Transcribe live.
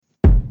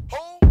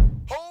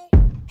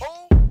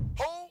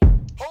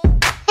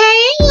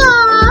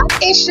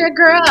It's your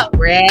girl,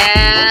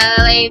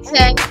 Really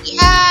Tech,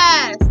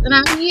 yes! And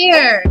I'm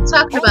here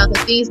talking about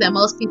the things that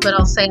most people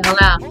don't say out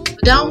loud.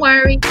 But don't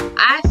worry,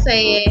 I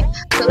say it,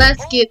 so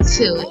let's get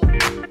to it.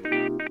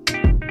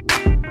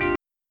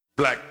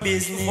 Black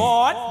business,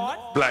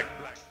 black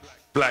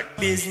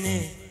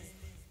business,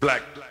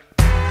 black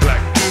business,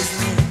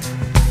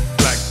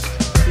 black.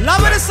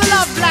 Love it is a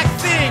love black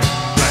thing.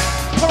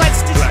 Correct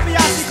stitch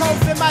Beyonce come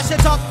to mash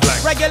it up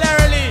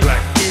regularly.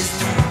 Black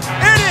business,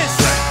 Here it is.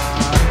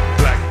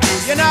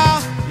 You know,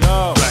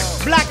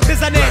 black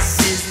business.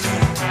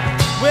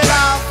 We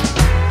love.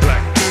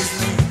 black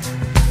business,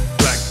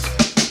 black.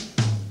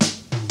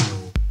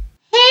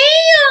 Hey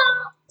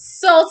y'all!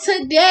 So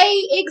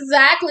today,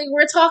 exactly,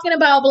 we're talking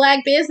about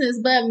black business,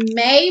 but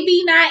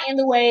maybe not in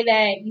the way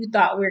that you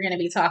thought we were going to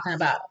be talking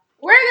about.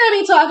 We're going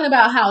to be talking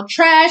about how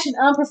trash and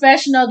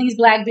unprofessional these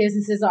black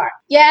businesses are.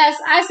 Yes,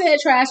 I said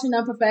trash and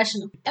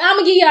unprofessional. And I'm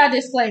going to give y'all a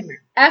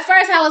disclaimer. At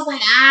first, I was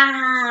like,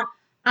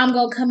 I'm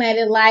going to come at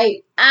it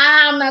light.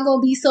 I'm not going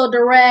to be so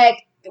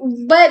direct.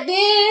 But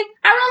then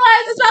I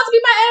realized it's about to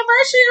be my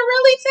anniversary to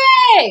Really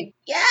Tag.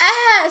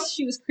 Yes,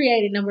 she was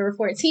created November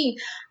 14th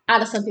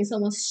out of something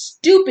someone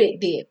stupid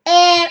did.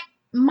 And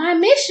my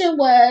mission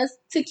was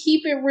to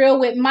keep it real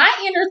with my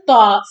inner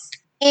thoughts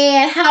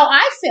and how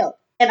I felt.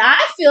 And I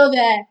feel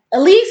that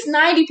at least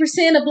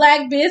 90% of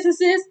black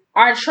businesses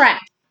are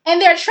trash.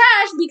 And they're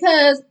trash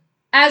because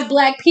as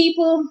black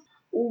people,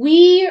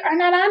 we are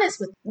not honest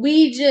with them.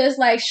 We just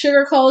like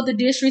sugarcoat the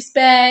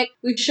disrespect.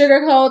 We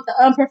sugarcoat the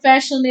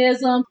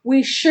unprofessionalism.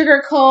 We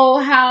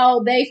sugarcoat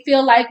how they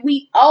feel like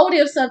we owe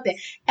them something.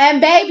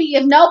 And baby,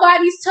 if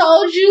nobody's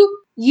told you,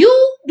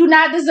 you do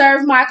not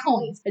deserve my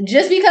coins.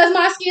 Just because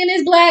my skin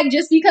is black,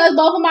 just because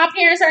both of my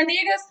parents are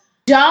niggas,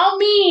 don't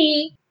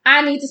mean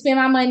I need to spend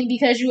my money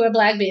because you're a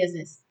black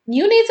business.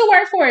 You need to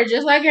work for it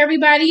just like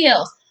everybody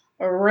else.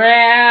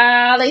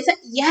 Really?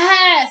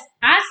 Yes,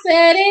 I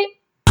said it.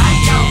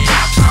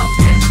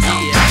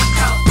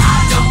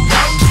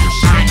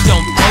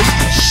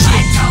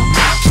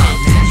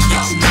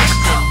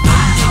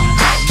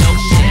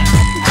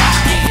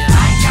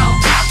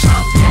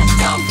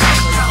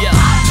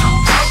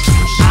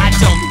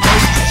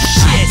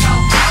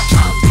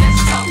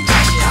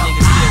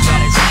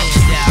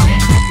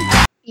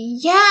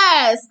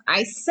 Yes,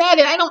 I said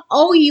it. I don't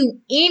owe you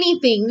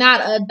anything,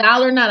 not a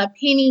dollar, not a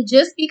penny.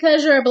 Just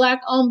because you're a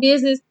black-owned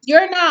business,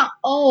 you're not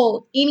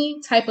owed any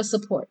type of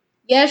support.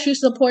 Yes, you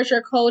support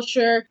your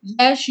culture.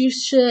 Yes, you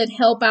should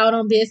help out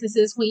on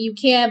businesses when you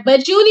can,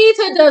 but you need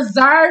to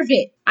deserve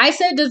it. I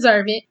said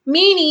deserve it,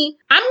 meaning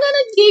I'm going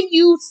to give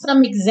you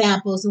some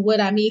examples of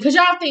what I mean, because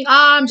y'all think,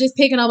 I'm just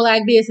picking on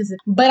black businesses.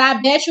 But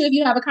I bet you if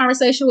you have a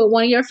conversation with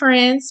one of your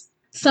friends,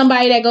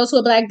 somebody that goes to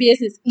a black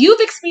business,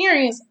 you've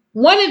experienced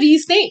one of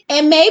these things.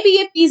 And maybe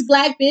if these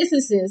black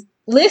businesses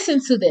listen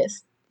to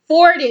this,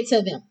 forward it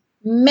to them,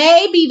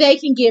 maybe they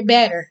can get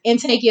better and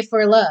take it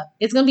for love.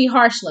 It's going to be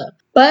harsh love,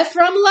 but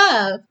from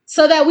love,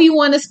 so that we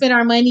want to spend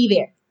our money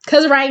there.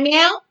 Because right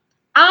now,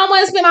 I don't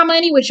want to spend my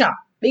money with y'all.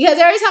 Because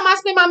every time I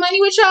spend my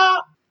money with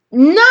y'all, 90%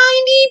 of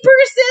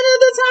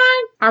the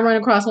time, I run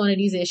across one of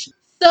these issues.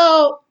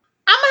 So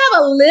I'm going to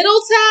have a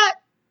little tap.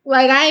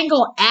 Like, I ain't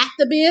going to act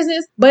the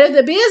business. But if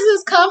the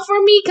business come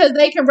for me because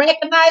they can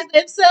recognize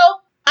themselves,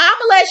 I'm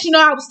going to let you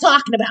know I was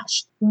talking about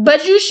you.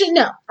 But you should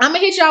know. I'm going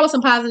to hit y'all with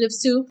some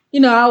positives too. You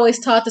know, I always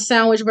taught the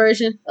sandwich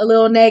version. A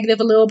little negative,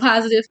 a little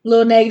positive, a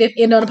little negative,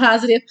 end on a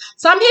positive.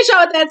 So I'm going to hit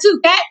y'all with that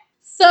too, okay?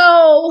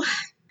 So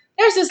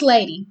there's this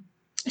lady.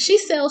 She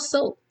sells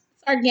soap.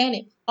 It's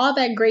organic. All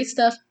that great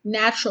stuff,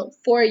 natural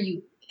for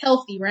you.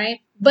 Healthy, right?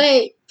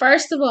 But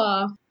first of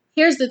all,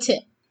 here's the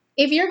tip.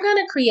 If you're going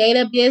to create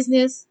a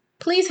business,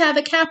 please have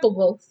the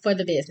capital for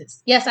the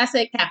business. Yes, I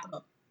said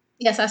capital.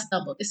 Yes, I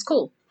stumbled. It's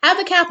cool. Have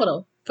the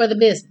capital for the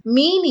business.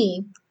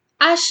 Meaning,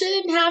 I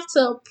shouldn't have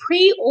to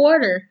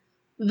pre-order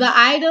the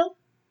item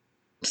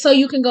so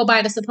you can go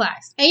buy the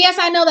supplies. And yes,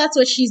 I know that's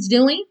what she's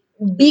doing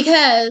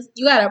because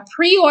you got to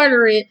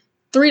pre-order it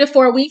 3 to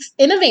 4 weeks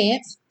in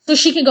advance so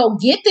she can go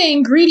get the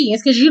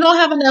ingredients because you don't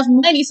have enough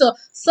money. So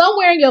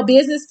somewhere in your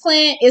business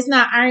plan, it's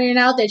not ironing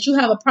out that you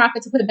have a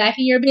profit to put back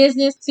in your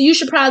business. So you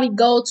should probably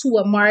go to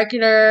a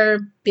marketer,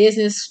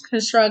 business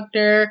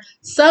constructor,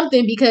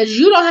 something, because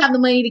you don't have the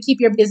money to keep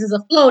your business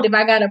afloat if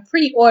I got to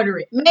pre-order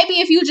it.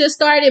 Maybe if you just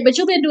started, but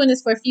you've been doing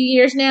this for a few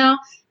years now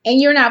and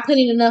you're not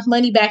putting enough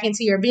money back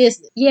into your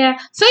business. Yeah.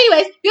 So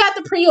anyways, you have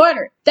to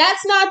pre-order it.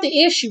 That's not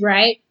the issue,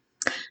 right?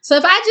 So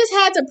if I just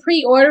had to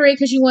pre-order it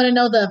because you want to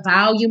know the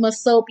volume of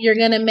soap you're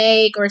going to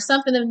make or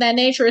something of that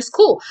nature, it's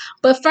cool.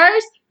 But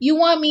first, you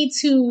want me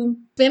to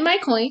spend my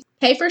coins,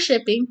 pay for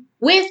shipping.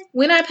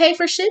 When I pay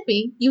for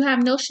shipping, you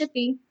have no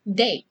shipping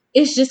date.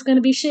 It's just going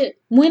to be shipped.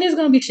 When is it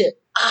going to be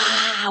shipped?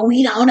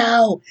 We don't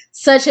know.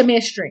 Such a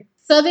mystery.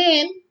 So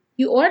then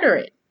you order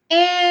it.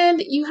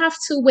 And you have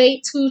to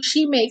wait till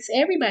she makes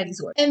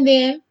everybody's order. And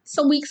then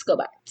some weeks go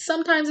by.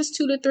 Sometimes it's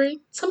 2 to 3.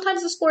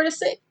 Sometimes it's 4 to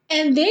 6.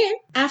 And then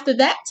after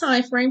that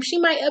time frame, she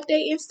might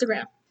update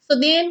Instagram. So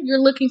then you're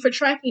looking for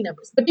tracking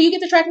numbers. But do you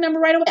get the tracking number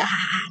right away?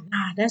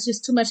 Nah, that's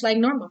just too much like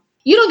normal.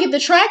 You don't get the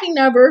tracking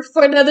number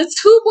for another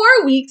 2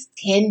 more weeks,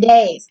 10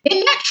 days.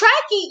 And that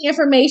tracking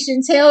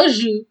information tells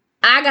you,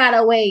 I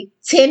gotta wait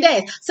 10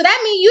 days. So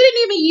that means you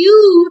didn't even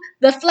use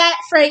the flat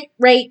freight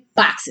rate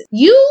boxes.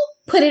 You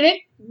put it in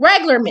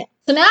regular mail.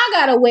 So now I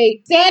gotta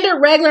wait standard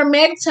regular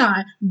meg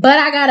time, but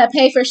I gotta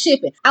pay for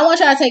shipping. I want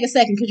y'all to take a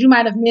second because you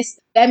might have missed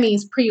it. That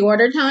means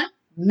pre-order time,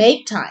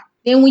 make time.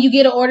 Then when you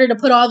get an order to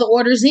put all the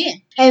orders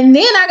in. And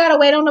then I gotta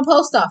wait on the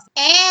post office.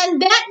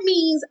 And that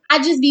means I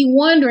just be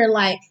wondering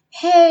like,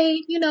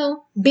 hey,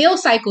 bill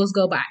cycles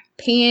go by.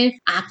 Paying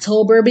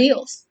October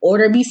bills.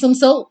 Order me some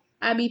soap.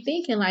 I be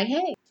thinking like,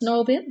 hey,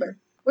 November.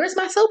 Where's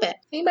my soap at?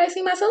 Anybody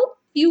see my soap?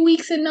 Few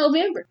weeks in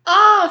November.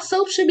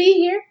 Soap should be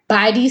here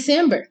by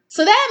December.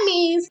 So that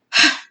means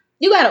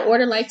you gotta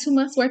order like 2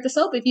 months worth of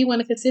soap if you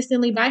want to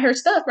consistently buy her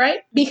stuff, right?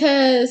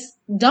 Because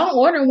don't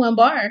order 1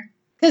 bar.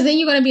 Because then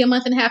you're going to be a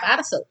month and a half out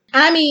of soap.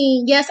 I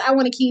mean, yes, I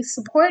want to keep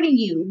supporting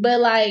you.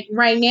 But like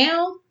right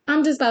now,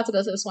 I'm just about to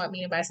go to the swap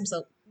meet and buy some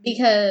soap.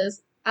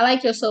 Because I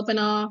like your soap and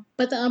all,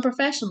 but the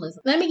unprofessionalism.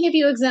 Let me give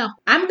you an example.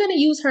 I'm going to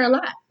use her a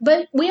lot.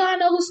 But we all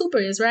know who Super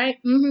is, right?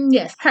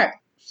 Yes, her.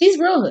 She's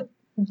real hood.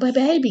 But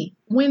baby,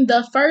 when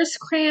the first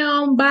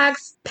Crown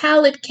Box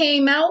palette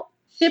came out,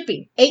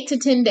 shipping, 8 to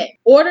 10 days.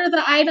 Order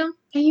the item,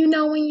 and you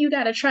know when you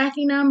got a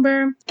tracking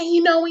number, and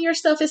you know when your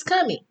stuff is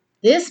coming.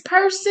 This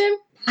person,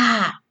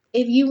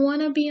 if you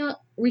want to be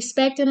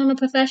respected on a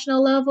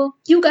professional level,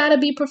 you got to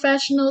be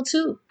professional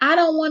too. I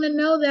don't want to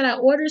know that I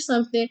ordered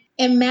something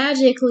and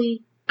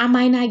magically I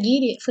might not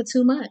get it for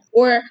 2 months.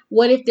 Or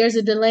what if there's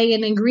a delay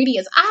in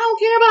ingredients? I don't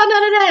care about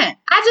none of that.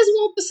 I just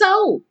want the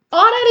soap.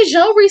 All that is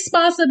your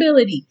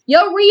responsibility.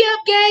 Your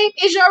re-up game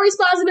is your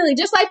responsibility.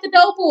 Just like the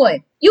dope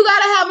boy. You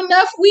got to have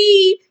enough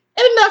weed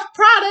and enough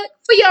product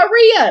for your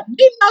re-up.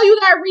 You know you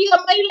got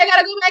re-up money that got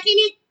to go back in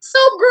it.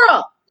 Soap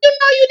girl, you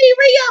know you need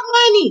re-up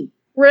money.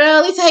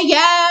 Really? Say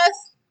yes.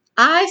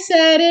 I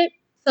said it.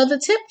 So the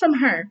tip from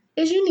her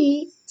is you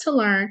need to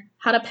learn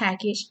how to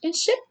package and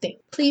ship things.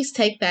 Please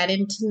take that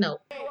into note.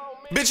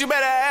 Bitch, you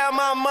better have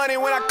my money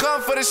when I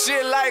come for the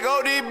shit like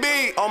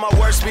ODB on my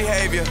worst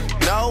behavior.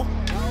 No?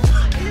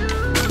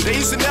 They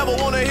used to never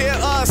want to hear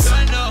us.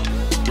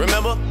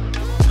 Remember?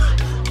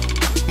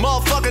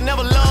 Motherfucker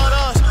never loved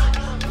us.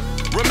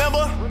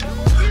 Remember?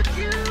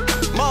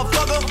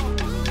 Motherfucker.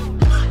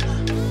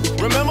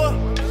 Remember?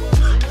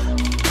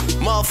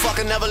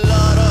 Motherfucker never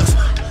loved us.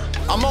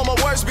 I'm on my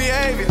worst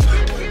behavior.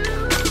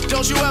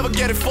 Don't you ever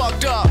get it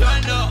fucked up.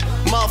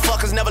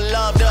 Motherfuckers never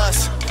loved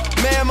us.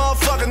 Man,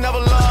 motherfuckers never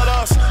loved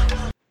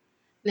us.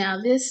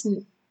 Now, this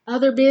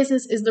other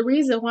business is the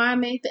reason why I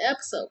made the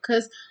episode.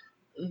 Because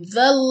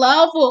the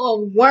level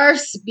of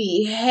worst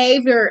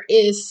behavior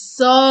is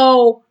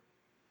so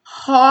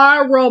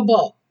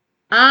horrible.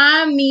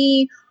 I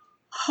mean,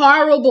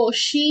 horrible.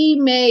 She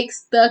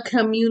makes the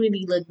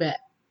community look bad.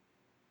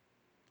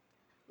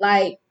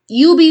 Like,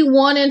 you be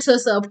wanting to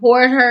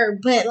support her,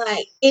 but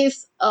like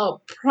it's a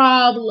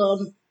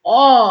problem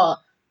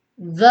all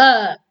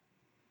the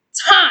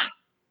time.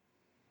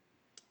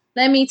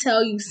 Let me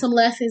tell you some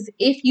lessons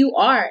if you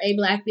are a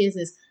Black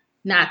business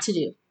not to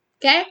do.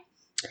 Okay?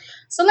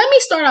 So let me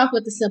start off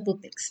with the simple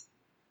things.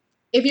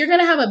 If you're going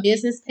to have a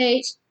business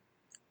page,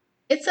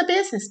 it's a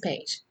business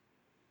page.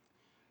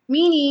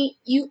 Meaning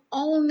you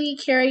only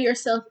carry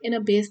yourself in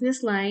a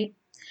business light.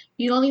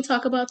 You only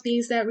talk about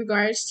things that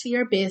regards to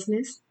your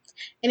business.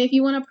 And if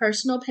you want a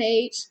personal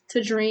page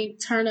to drink,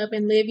 turn up,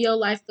 and live your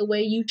life the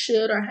way you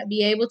should or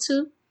be able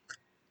to,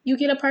 you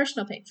get a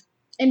personal page.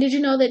 And did you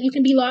know that you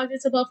can be logged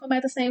into both of them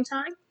at the same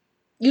time?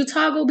 You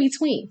toggle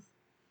between.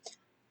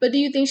 But do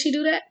you think she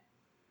do that?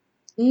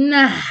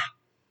 Nah.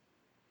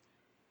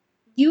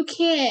 You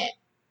can't,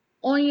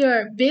 on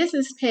your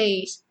business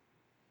page,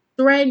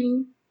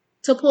 threaten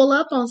to pull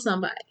up on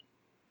somebody.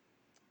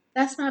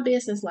 That's not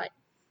business-like.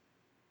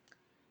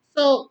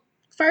 So,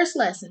 first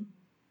lesson.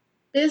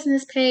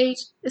 Business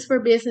page is for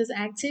business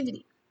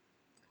activity.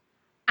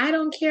 I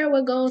don't care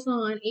what goes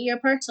on in your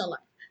personal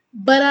life.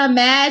 But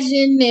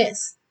imagine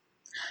this.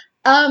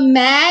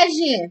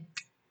 Imagine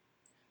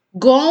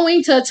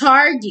going to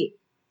Target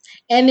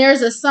and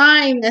there's a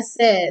sign that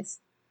says,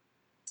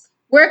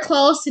 we're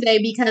closed today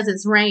because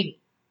it's raining.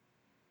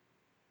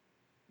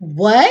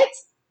 What?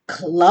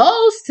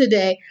 Closed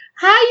today?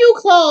 How you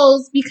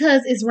closed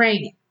because it's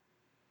raining?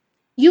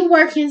 You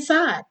work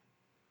inside.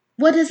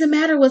 What does it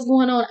matter what's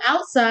going on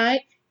outside?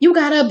 You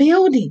got a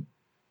building.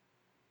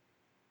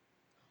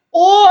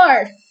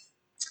 Or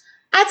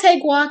I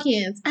take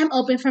walk-ins. I'm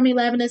open from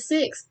 11 to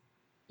 6.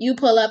 You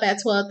pull up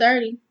at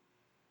 12:30.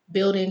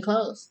 Building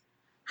closed.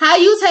 How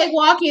you take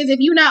walk-ins if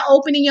you're not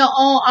opening your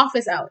own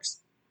office hours?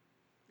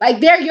 Like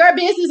they're your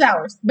business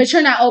hours, but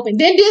you're not open.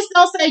 Then this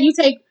don't say you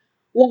take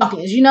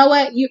walk-ins. You know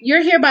what?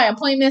 You're here by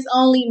appointments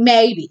only,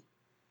 maybe.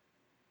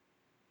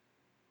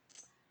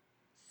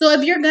 So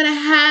if you're going to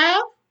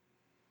have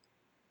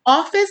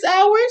office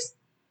hours,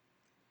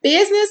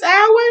 business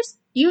hours,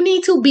 you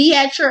need to be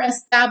at your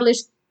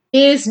established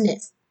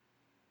business.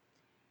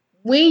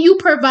 When you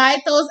provide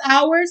those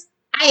hours,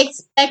 I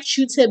expect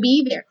you to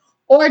be there.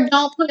 Or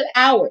don't put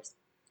hours.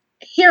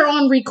 here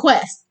on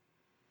request.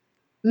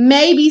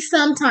 Maybe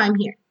sometime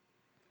here.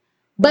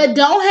 But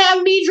don't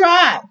have me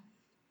drive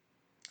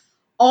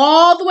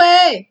all the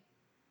way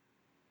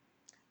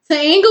to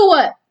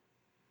Inglewood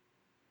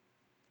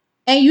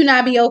and you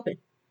not be open.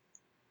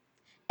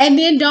 And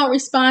then don't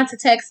respond to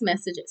text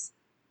messages.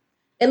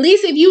 At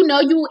least if you know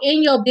you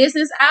in your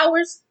business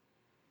hours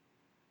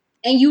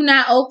and you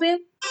not open,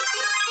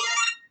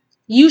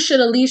 you should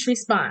at least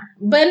respond.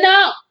 But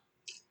no,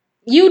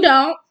 you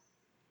don't.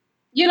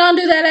 You don't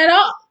do that at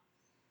all.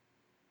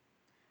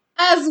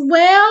 As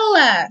well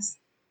as,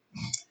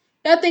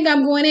 y'all think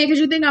I'm going in because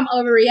you think I'm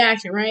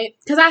overreacting, right?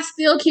 Because I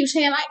still keep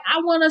saying, like, I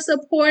want to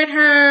support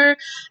her.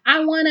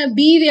 I want to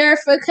be there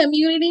for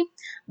community.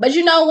 But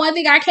you know one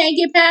thing I can't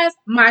get past?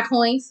 My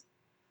coins.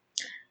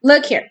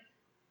 Look here.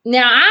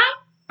 Now,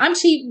 I'm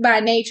cheap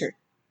by nature.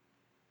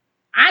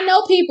 I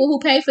know people who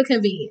pay for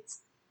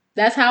convenience.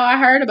 That's how I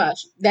heard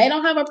about you. They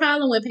don't have a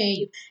problem with paying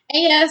you.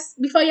 And yes,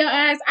 before your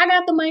eyes, I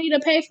got the money to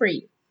pay for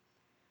you.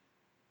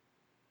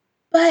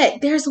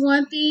 But there's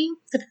one thing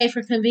to pay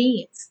for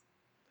convenience.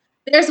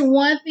 There's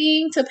one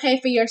thing to pay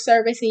for your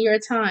service and your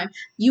time.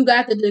 You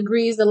got the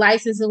degrees, the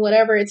license, and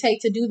whatever it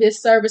takes to do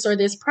this service or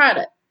this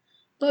product.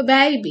 But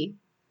baby,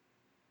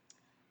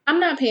 I'm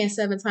not paying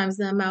 7 times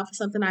the amount for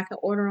something I can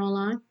order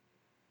online.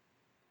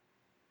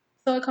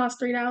 So it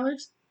costs $3.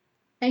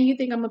 And you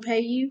think I'm going to pay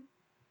you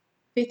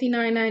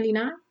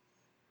 $59.99?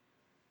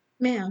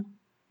 Ma'am,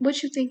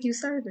 what you think you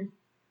serving?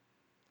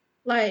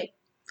 Like,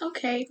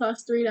 okay, it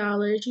costs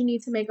 $3. You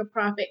need to make a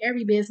profit.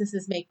 Every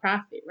businesses make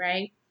profit,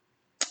 right?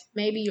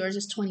 Maybe yours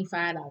is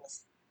 $25,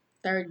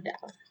 $30,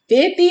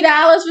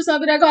 $50 for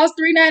something that costs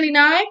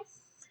 $3.99.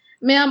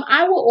 Ma'am,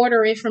 I will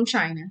order it from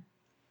China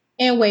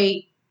and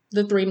wait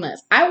the 3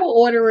 months. I will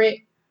order it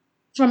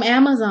from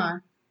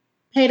Amazon,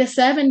 pay the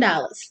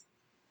 $7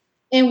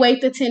 and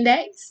wait the 10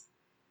 days.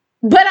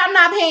 But I'm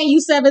not paying you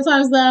 7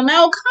 times the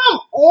amount. Come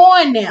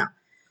on now.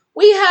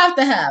 We have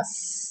to have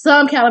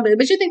some accountability.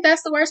 But you think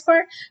that's the worst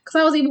part?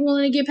 Because I was even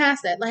willing to get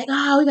past that. Like,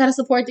 oh, we got to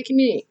support the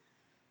community.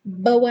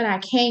 But what I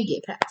can't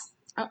get past,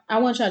 I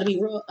want y'all to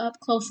be real up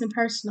close and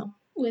personal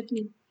with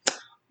me.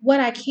 What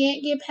I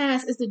can't get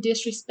past is the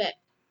disrespect,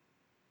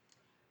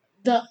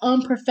 the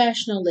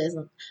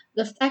unprofessionalism,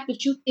 the fact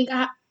that you think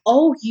I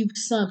owe you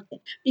something.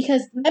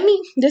 Because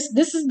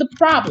this is the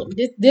problem.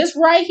 This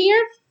right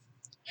here,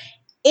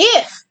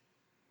 if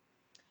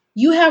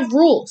you have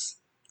rules,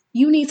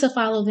 you need to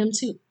follow them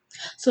too.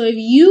 So if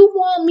you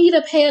want me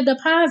to pay a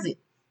deposit,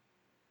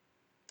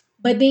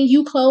 but then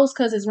you close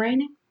because it's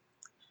raining,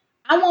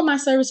 I want my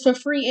service for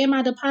free and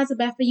my deposit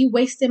back for you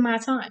wasting my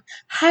time.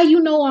 How you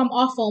know I'm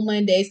off on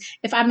Mondays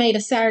if I made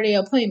a Saturday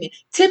appointment?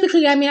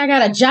 Typically, I mean, I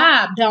got a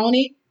job, don't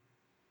it?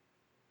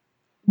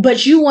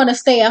 But you want to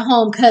stay at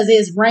home because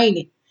it's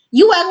raining.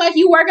 You act like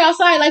you work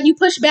outside, like you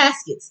push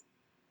baskets.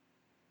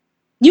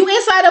 You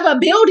inside of a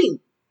building.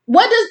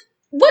 What does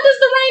the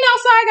rain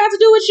outside got to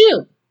do with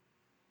you?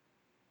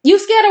 You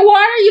scared of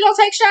water? You don't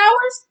take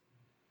showers?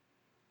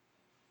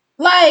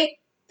 Like,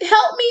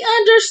 help me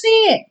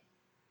understand.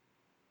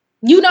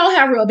 You don't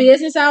have real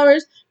business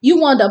hours. You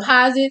want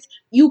deposits.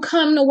 You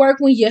come to work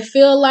when you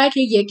feel like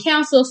it. You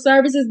cancel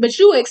services, but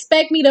you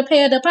expect me to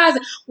pay a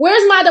deposit.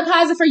 Where's my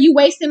deposit for you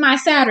wasting my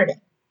Saturday?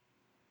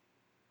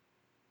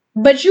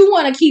 But you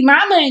want to keep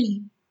my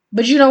money,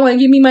 but you don't want to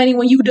give me money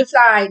when you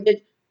decide that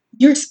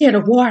you're scared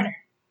of water.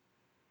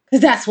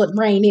 Because that's what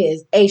rain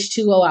is,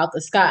 H2O out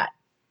the sky.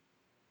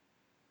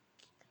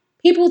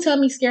 People who tell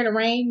me scared of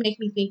rain make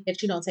me think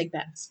that you don't take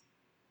baths.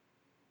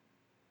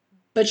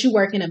 But you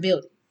work in a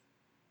building.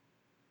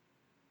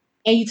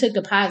 And you took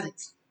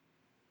deposits.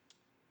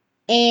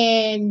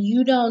 And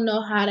you don't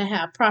know how to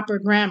have proper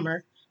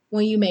grammar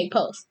when you make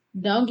posts.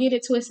 Don't get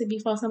it twisted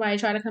before somebody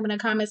try to come in the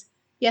comments.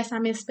 Yes, I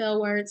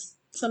misspell words.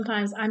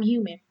 Sometimes I'm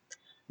human.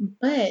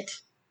 But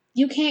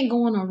you can't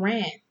go on a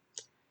rant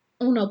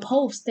on a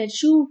post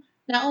that you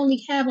not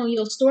only have on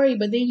your story,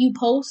 but then you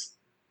post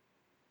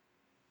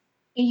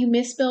and you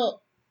misspelled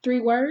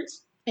 3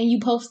 words and you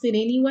post it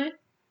anyway.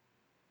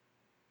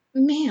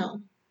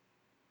 Ma'am,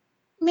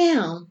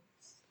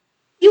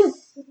 you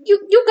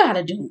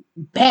gotta do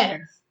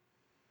better.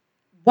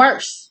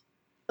 Worse.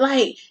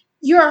 Like,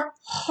 you're a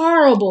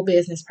horrible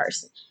business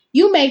person.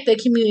 You make the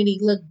community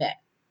look bad.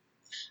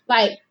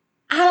 Like,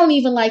 I don't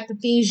even like the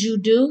things you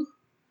do,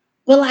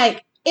 but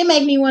like, it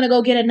make me want to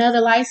go get another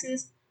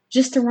license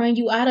just to run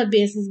you out of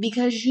business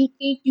because you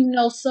think you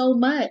know so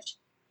much.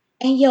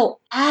 And your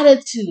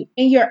attitude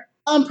and your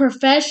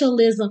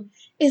unprofessionalism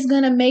is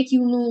going to make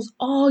you lose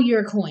all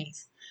your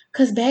coins.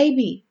 Because,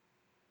 baby,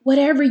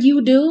 whatever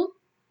you do,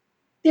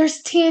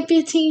 there's 10,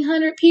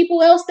 1,500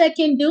 people else that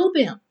can do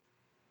them.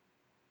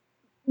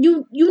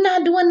 You're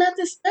not doing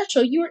nothing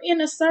special. You're in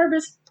a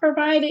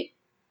service-provided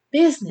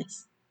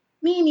business.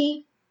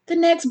 Meaning, the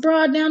next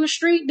broad down the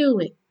street do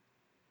it.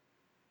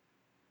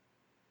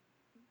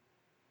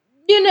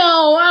 You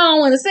know, I don't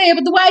want to say it,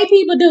 but the white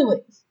people do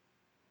it.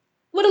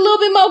 With a little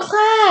bit more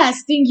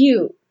class than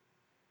you.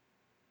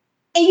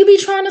 And you be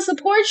trying to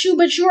support you,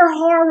 but you're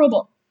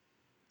horrible.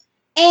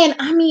 And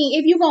I mean,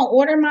 if you're going to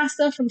order my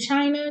stuff from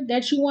China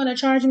that you want to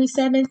charge me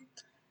 7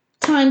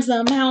 times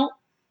the amount,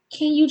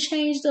 can you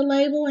change the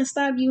label and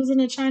stop using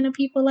the China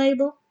people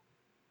label?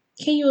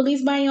 Can you at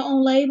least buy your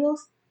own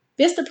labels?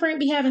 Vistaprint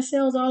be having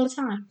sales all the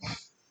time.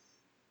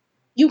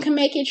 You can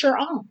make it your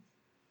own.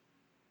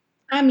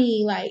 I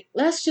mean, like,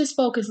 let's just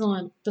focus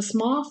on the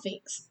small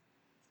things.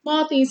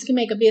 Small things can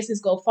make a business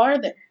go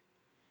farther.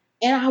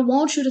 And I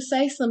want you to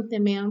say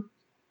something, ma'am,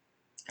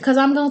 because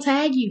I'm going to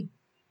tag you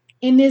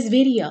in this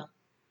video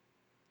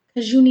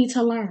because you need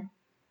to learn.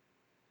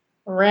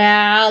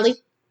 Rally.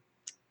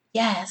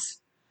 Yes.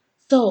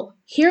 So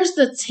here's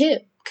the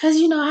tip, because,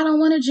 you know, I don't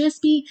want to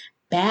just be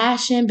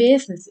bashing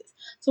businesses.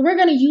 So we're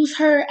going to use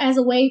her as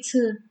a way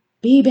to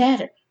be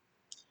better.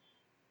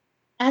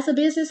 As a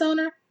business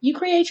owner, you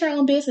create your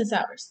own business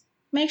hours.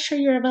 Make sure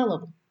you're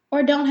available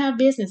or don't have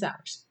business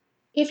hours.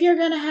 If you're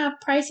going to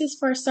have prices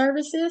for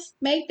services,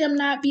 make them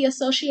not be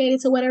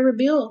associated to whatever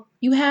bill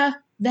you have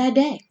that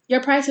day.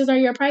 Your prices are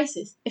your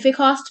prices. If it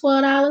costs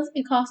 $12,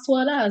 it costs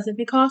 $12. If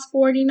it costs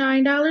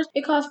 $49,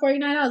 it costs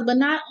 $49. But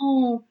not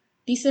on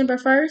December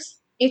 1st,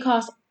 it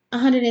costs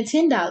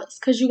 $110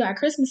 because you got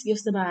Christmas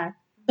gifts to buy.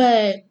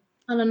 But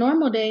on a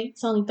normal day,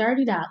 it's only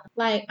 $30.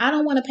 Like, I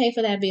don't want to pay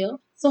for that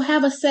bill. So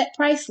have a set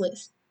price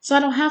list. So I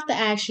don't have to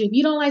ask you. If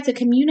you don't like to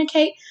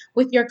communicate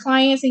with your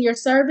clients and your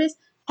service,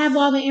 have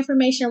all the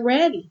information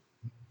ready.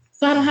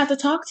 So I don't have to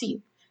talk to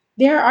you.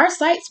 There are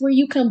sites where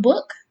you can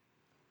book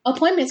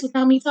appointments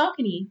without me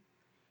talking to you.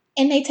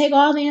 And they take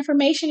all the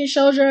information. It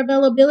shows your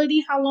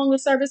availability, how long the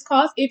service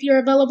costs, if you're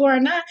available or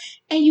not.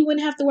 And you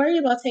wouldn't have to worry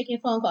about taking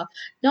phone calls.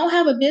 Don't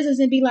have a business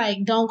and be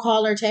like, don't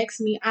call or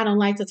text me. I don't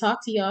like to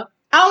talk to y'all.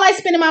 I don't like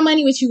spending my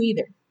money with you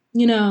either.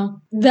 You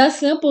know, the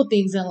simple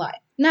things in life.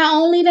 Not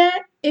only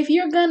that, if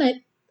you're going to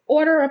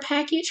order a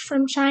package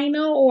from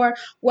China or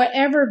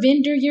whatever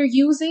vendor you're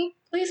using,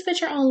 please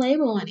put your own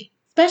label on it.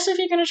 Especially if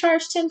you're going to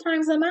charge 10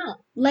 times the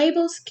amount.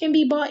 Labels can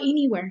be bought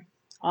anywhere.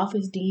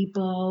 Office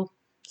Depot,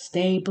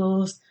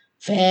 Staples,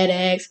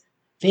 FedEx,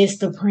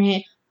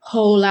 Vistaprint,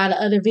 whole lot of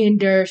other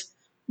vendors.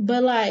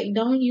 But like,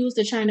 don't use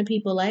the China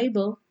people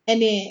label.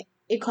 And then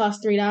it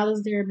costs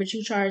 $3 there, but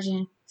you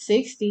charging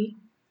 $60.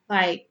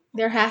 Like,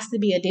 there has to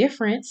be a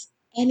difference.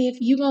 And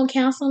if you going to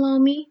cancel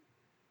on me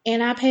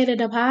and I pay the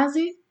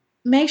deposit,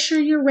 make sure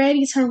you're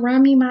ready to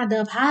run me my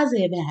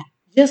deposit back.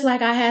 Just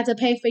like I had to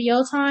pay for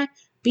your time,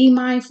 be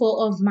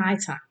mindful of my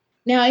time.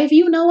 Now, if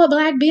you know a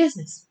black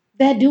business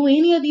that do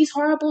any of these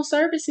horrible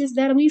services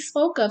that we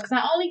spoke of, because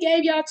I only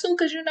gave y'all 2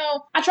 because, you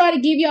know, I try to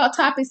give y'all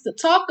topics to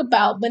talk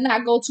about, but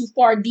not go too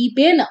far deep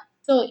in them.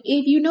 So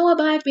if you know a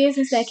black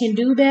business that can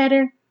do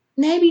better,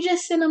 maybe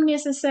just send them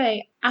this and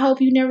say, I hope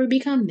you never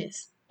become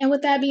this. And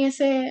with that being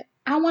said,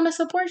 I want to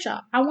support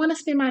y'all. I want to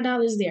spend my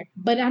dollars there.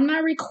 But I'm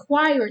not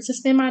required to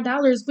spend my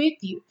dollars with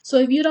you. So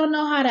if you don't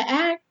know how to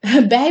act,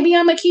 baby,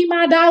 I'm going to keep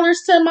my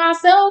dollars to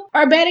myself.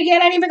 Or better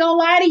yet, I ain't even going to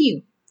lie to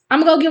you.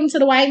 I'm going to go give them to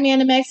the white man,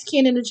 the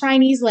Mexican, and the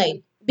Chinese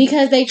lady.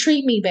 Because they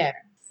treat me better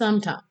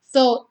sometimes.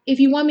 So if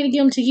you want me to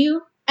give them to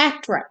you,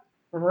 act right.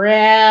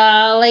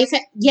 Really?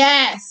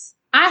 Yes.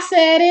 I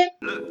said it.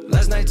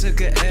 Last night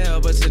took a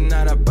L, but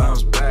tonight I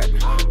bounce back.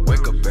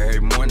 Wake up every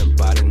morning,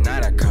 by the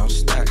night I count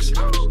stacks.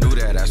 Knew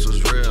that ass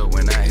was real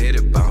when I hit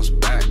it, bounce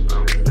back.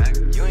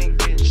 You ain't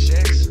getting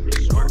checks.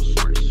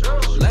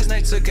 Last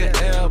night took a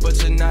L, but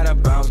tonight I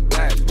bounce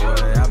back. Boy,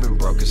 I've been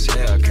broke as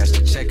hell, catch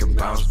the check and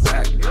bounce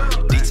back.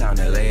 D-Town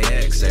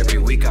LAX, every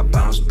week I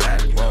bounce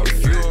back.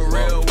 If you a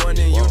real one,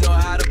 then you know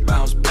how to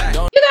bounce back.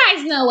 You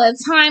guys know what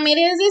time it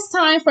is. It's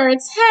time for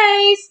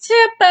Tay's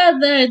Tip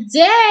of the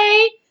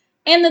Day.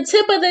 And the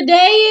tip of the day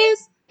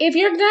is, if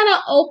you're going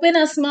to open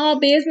a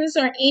small business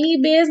or any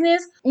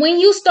business, when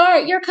you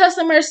start, your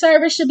customer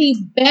service should be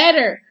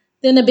better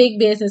than the big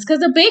business.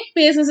 Because the big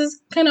businesses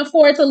can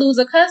afford to lose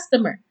a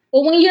customer.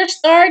 But when you're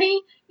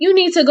starting, you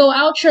need to go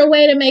out your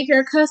way to make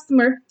your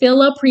customer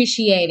feel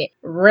appreciated.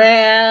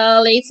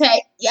 Really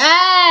take.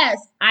 Yes,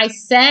 I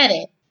said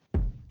it.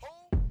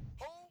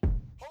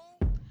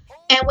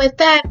 And with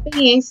that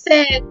being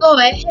said, go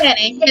ahead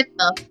and hit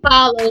the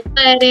follow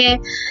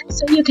button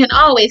so you can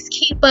always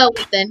keep up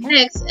with the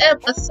next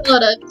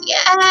episode of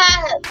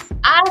Yes,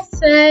 I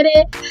Said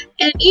It.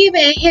 And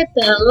even hit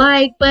the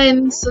like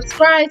button,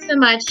 subscribe to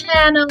my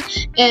channel,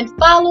 and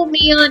follow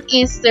me on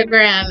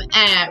Instagram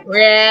at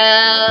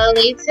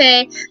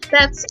ReallyTay.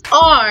 That's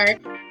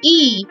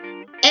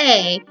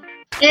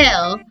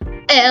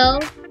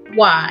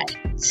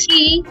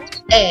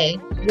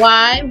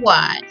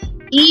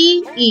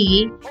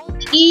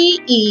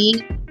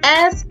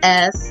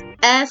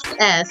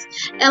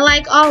And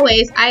like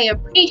always, I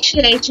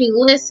appreciate you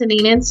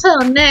listening. Until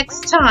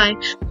next time,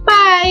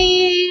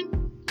 bye.